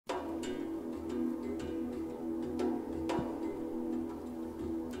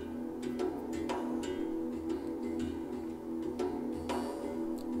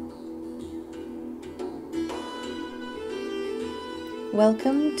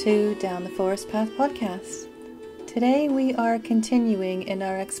Welcome to Down the Forest Path podcast. Today we are continuing in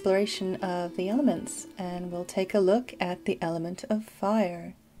our exploration of the elements, and we'll take a look at the element of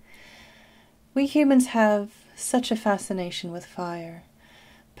fire. We humans have such a fascination with fire.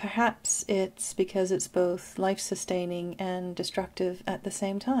 Perhaps it's because it's both life-sustaining and destructive at the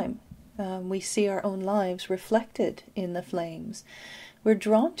same time. We see our own lives reflected in the flames. We're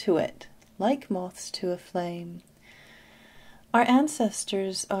drawn to it, like moths to a flame. Our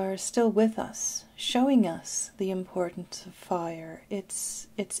ancestors are still with us, showing us the importance of fire. It's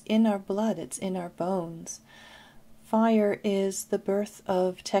in our blood, it's in our bones. Fire is the birth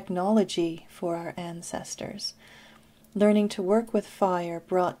of technology for our ancestors. Learning to work with fire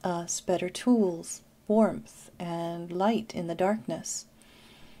brought us better tools, warmth, and light in the darkness.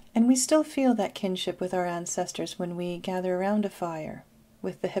 And we still feel that kinship with our ancestors when we gather around a fire,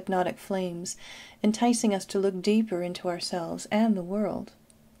 with the hypnotic flames enticing us to look deeper into ourselves and the world.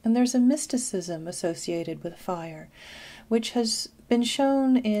 And there's a mysticism associated with fire, which has been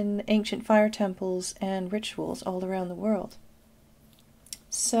shown in ancient fire temples and rituals all around the world.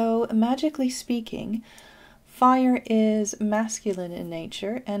 So, magically speaking, fire is masculine in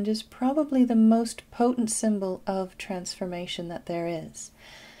nature and is probably the most potent symbol of transformation that there is.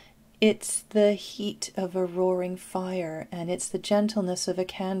 It's the heat of a roaring fire, and it's the gentleness of a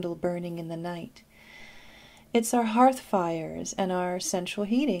candle burning in the night. It's our hearth fires and our central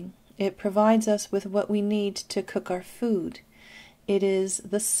heating. It provides us with what we need to cook our food. It is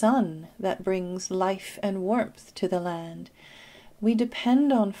the sun that brings life and warmth to the land. We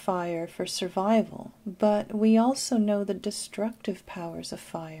depend on fire for survival, but we also know the destructive powers of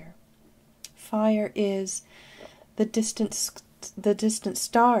fire. Fire is the distant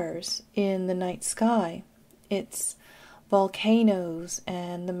stars in the night sky. It's volcanoes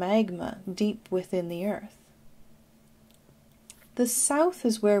and the magma deep within the earth. The south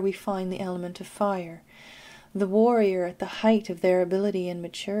is where we find the element of fire, the warrior at the height of their ability and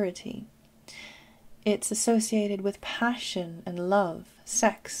maturity. It's associated with passion and love,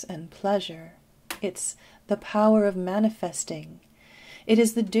 sex and pleasure. It's the power of manifesting. It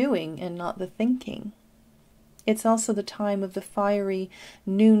is the doing and not the thinking. It's also the time of the fiery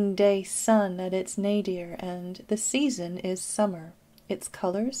noonday sun at its nadir, and the season is summer. Its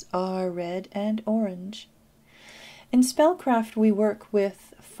colors are red and orange. In spellcraft, we work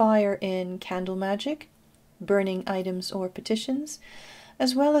with fire in candle magic, burning items or petitions,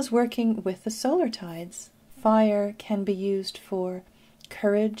 as well as working with the solar tides. Fire can be used for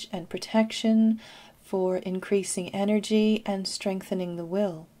courage and protection, for increasing energy and strengthening the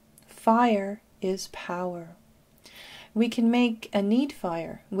will. Fire is power. We can make a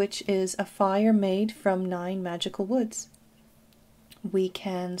needfire, which is a fire made from 9 magical woods. We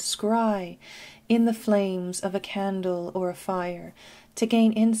can scry in the flames of a candle or a fire to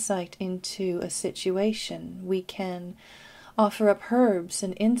gain insight into a situation. We can offer up herbs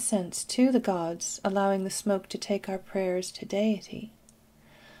and incense to the gods, allowing the smoke to take our prayers to deity.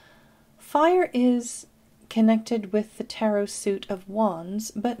 Fire is connected with the tarot suit of wands,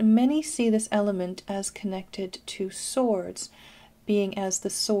 but many see this element as connected to swords, being as the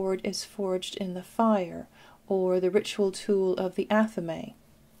sword is forged in the fire, or the ritual tool of the athame.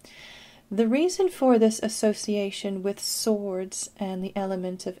 The reason for this association with swords and the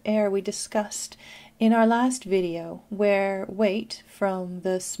element of air we discussed in our last video, where Waite, from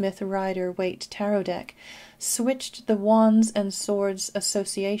the Smith Rider-Waite tarot deck, switched the wands and swords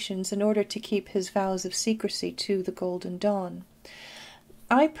associations in order to keep his vows of secrecy to the Golden Dawn.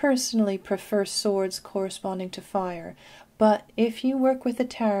 I personally prefer swords corresponding to fire, but if you work with the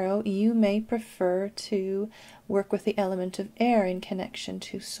tarot, you may prefer to work with the element of air in connection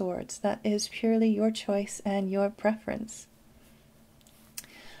to swords. That is purely your choice and your preference.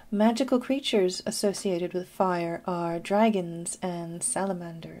 Magical creatures associated with fire are dragons and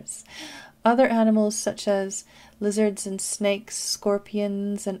salamanders. Other animals such as lizards and snakes,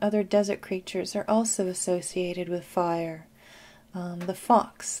 scorpions, and other desert creatures are also associated with fire. The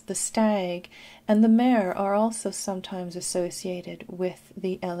fox, the stag, and the mare are also sometimes associated with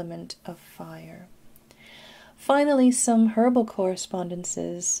the element of fire. Finally, some herbal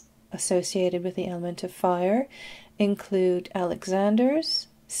correspondences associated with the element of fire include alexanders,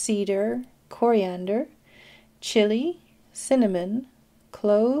 cedar, coriander, chili, cinnamon,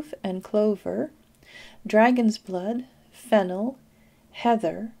 clove and clover, dragon's blood, fennel,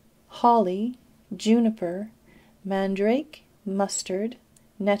 heather, holly, juniper, mandrake, mustard,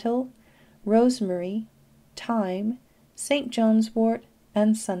 nettle, rosemary, thyme, St. John's wort,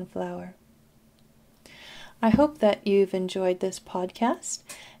 and sunflower. I hope that you've enjoyed this podcast,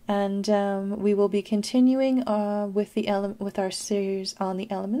 And we will be continuing with our series on the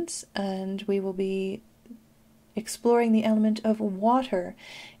elements, and we will be exploring the element of water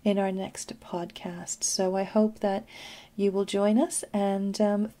in our next podcast. So I hope that you will join us, and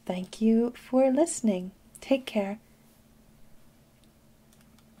thank you for listening. Take care.